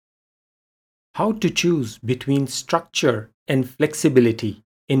how to choose between structure and flexibility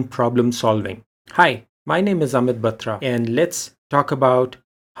in problem solving. Hi, my name is Amit Batra, and let's talk about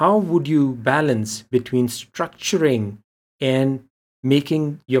how would you balance between structuring and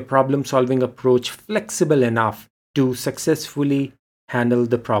making your problem solving approach flexible enough to successfully handle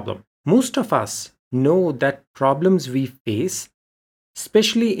the problem. Most of us know that problems we face,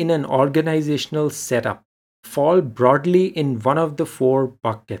 especially in an organizational setup, fall broadly in one of the four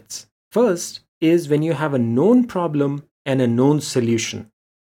buckets. First is when you have a known problem and a known solution.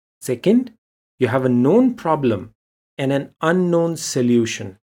 Second, you have a known problem and an unknown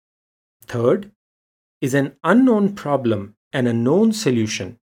solution. Third is an unknown problem and a known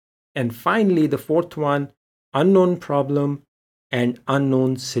solution. And finally, the fourth one, unknown problem and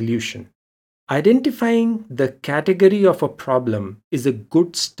unknown solution. Identifying the category of a problem is a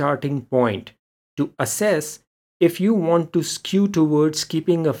good starting point to assess if you want to skew towards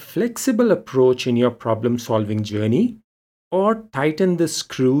keeping a flexible approach in your problem solving journey or tighten the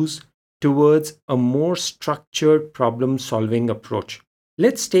screws towards a more structured problem solving approach.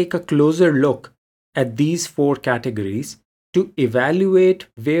 Let's take a closer look at these four categories to evaluate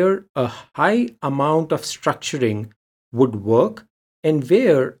where a high amount of structuring would work and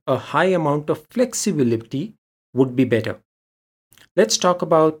where a high amount of flexibility would be better. Let's talk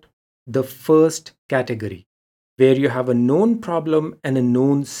about the first category, where you have a known problem and a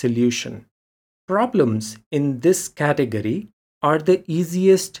known solution. Problems in this category are the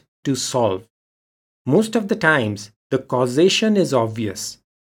easiest to solve. Most of the times, the causation is obvious,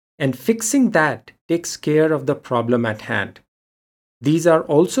 and fixing that takes care of the problem at hand. These are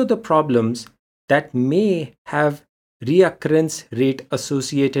also the problems that may have reoccurrence rate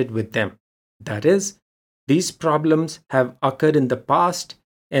associated with them. That is, these problems have occurred in the past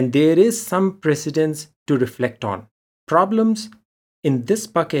and there is some precedence to reflect on. Problems in this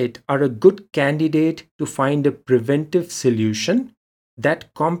bucket are a good candidate to find a preventive solution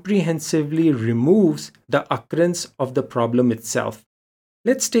that comprehensively removes the occurrence of the problem itself.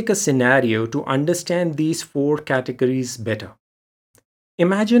 Let's take a scenario to understand these four categories better.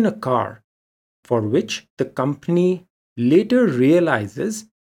 Imagine a car for which the company later realizes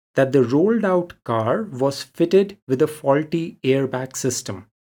that the rolled out car was fitted with a faulty airbag system.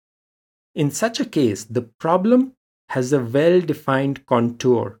 In such a case, the problem has a well defined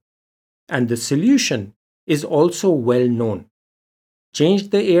contour and the solution is also well known. Change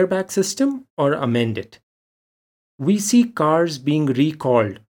the airbag system or amend it. We see cars being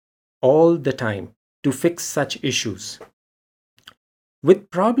recalled all the time to fix such issues.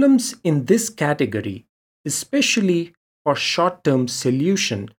 With problems in this category, especially for short-term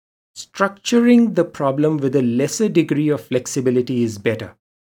solution, structuring the problem with a lesser degree of flexibility is better.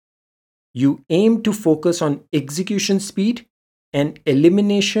 You aim to focus on execution speed and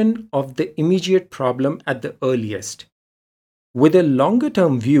elimination of the immediate problem at the earliest. With a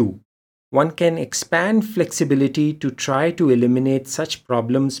longer-term view, one can expand flexibility to try to eliminate such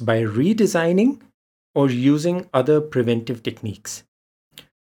problems by redesigning or using other preventive techniques.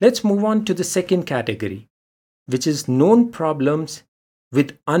 Let's move on to the second category, which is known problems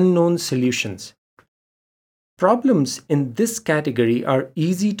with unknown solutions. Problems in this category are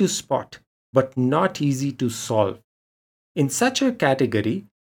easy to spot, but not easy to solve. In such a category,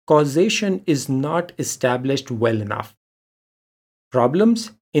 causation is not established well enough.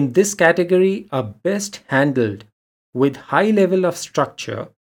 Problems in this category are best handled with high level of structure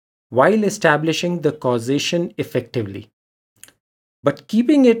while establishing the causation effectively, but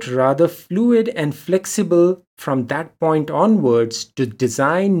keeping it rather fluid and flexible from that point onwards to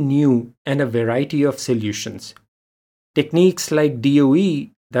design new and a variety of solutions. Techniques like DOE,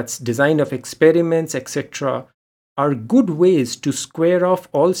 that's design of experiments, etc., are good ways to square off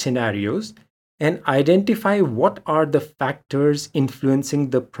all scenarios and identify what are the factors influencing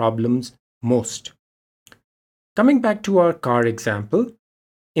the problems most. Coming back to our car example,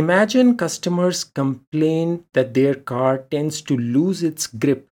 imagine customers complain that their car tends to lose its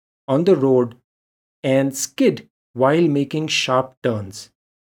grip on the road and skid while making sharp turns.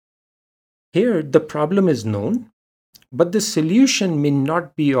 Here, the problem is known, but the solution may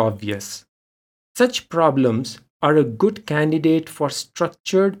not be obvious. Such problems are a good candidate for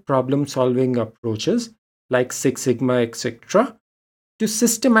structured problem solving approaches like Six Sigma, etc., to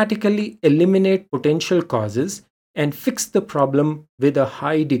systematically eliminate potential causes and fix the problem with a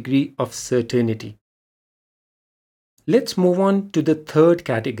high degree of certainty. Let's move on to the third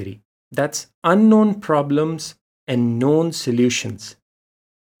category, that's unknown problems and known solutions.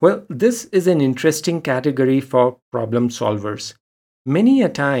 Well, this is an interesting category for problem solvers. Many a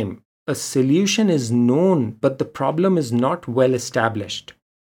time, a solution is known but the problem is not well established.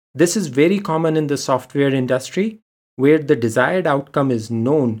 This is very common in the software industry where the desired outcome is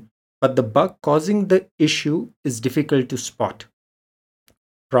known, but the bug causing the issue is difficult to spot.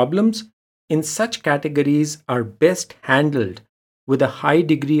 Problems in such categories are best handled with a high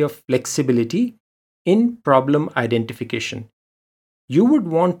degree of flexibility in problem identification. You would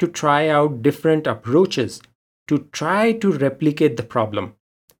want to try out different approaches to try to replicate the problem.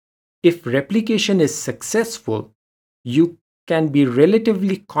 If replication is successful, you can be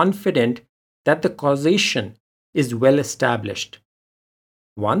relatively confident that the causation is well established.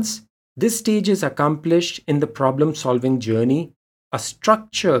 Once this stage is accomplished in the problem solving journey, a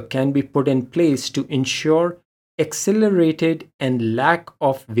structure can be put in place to ensure accelerated and lack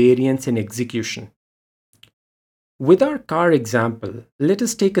of variance in execution. With our car example, let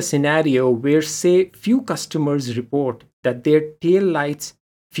us take a scenario where, say, few customers report that their tail lights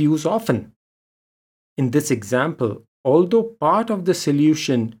fuse often. In this example, although part of the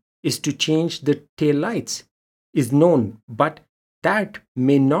solution is to change the tail lights is known, but that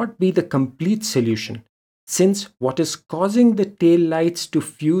may not be the complete solution, since what is causing the tail lights to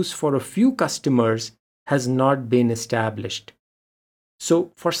fuse for a few customers has not been established.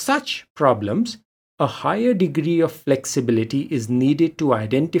 So, for such problems, a higher degree of flexibility is needed to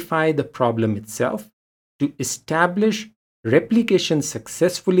identify the problem itself, to establish replication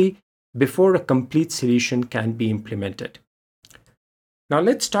successfully before a complete solution can be implemented. Now,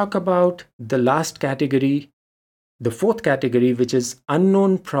 let's talk about the last category, the fourth category, which is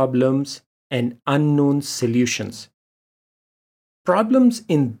unknown problems and unknown solutions. Problems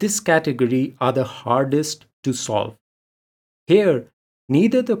in this category are the hardest to solve. Here,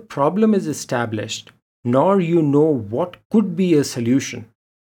 neither the problem is established nor you know what could be a solution.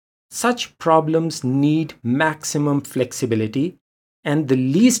 Such problems need maximum flexibility and the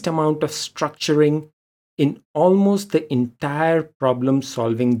least amount of structuring in almost the entire problem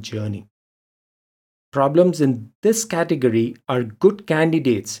solving journey. Problems in this category are good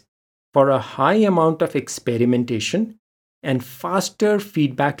candidates for a high amount of experimentation and faster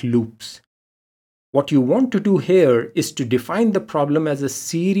feedback loops. What you want to do here is to define the problem as a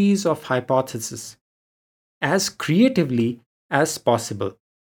series of hypotheses as creatively as possible,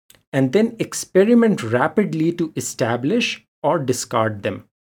 and then experiment rapidly to establish or discard them.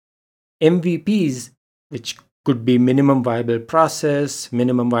 MVPs, which could be minimum viable process,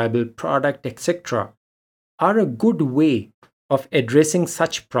 minimum viable product, etc., are a good way of addressing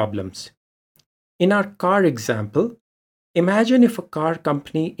such problems. In our car example, imagine if a car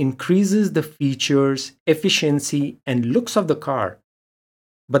company increases the features, efficiency, and looks of the car,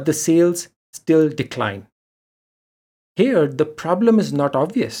 but the sales still decline. Here, the problem is not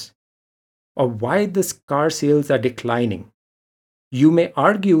obvious, or why the car sales are declining. You may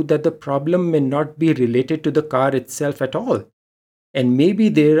argue that the problem may not be related to the car itself at all, and maybe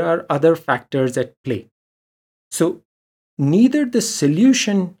there are other factors at play. So, neither the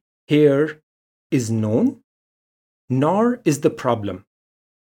solution here is known, nor is the problem.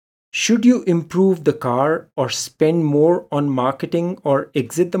 Should you improve the car or spend more on marketing or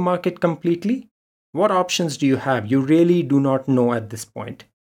exit the market completely? What options do you have? You really do not know at this point.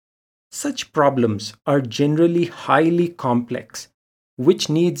 Such problems are generally highly complex, which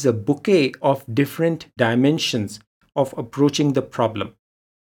needs a bouquet of different dimensions of approaching the problem.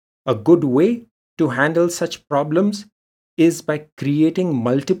 A good way to handle such problems is by creating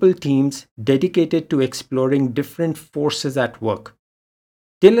multiple teams dedicated to exploring different forces at work,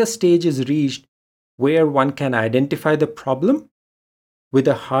 till a stage is reached where one can identify the problem with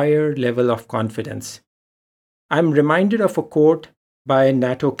a higher level of confidence. I'm reminded of a quote by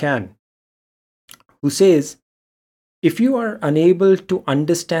Nato Kan, who says, "If you are unable to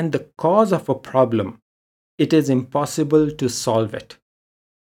understand the cause of a problem, it is impossible to solve it."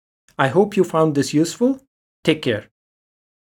 I hope you found this useful. Take care.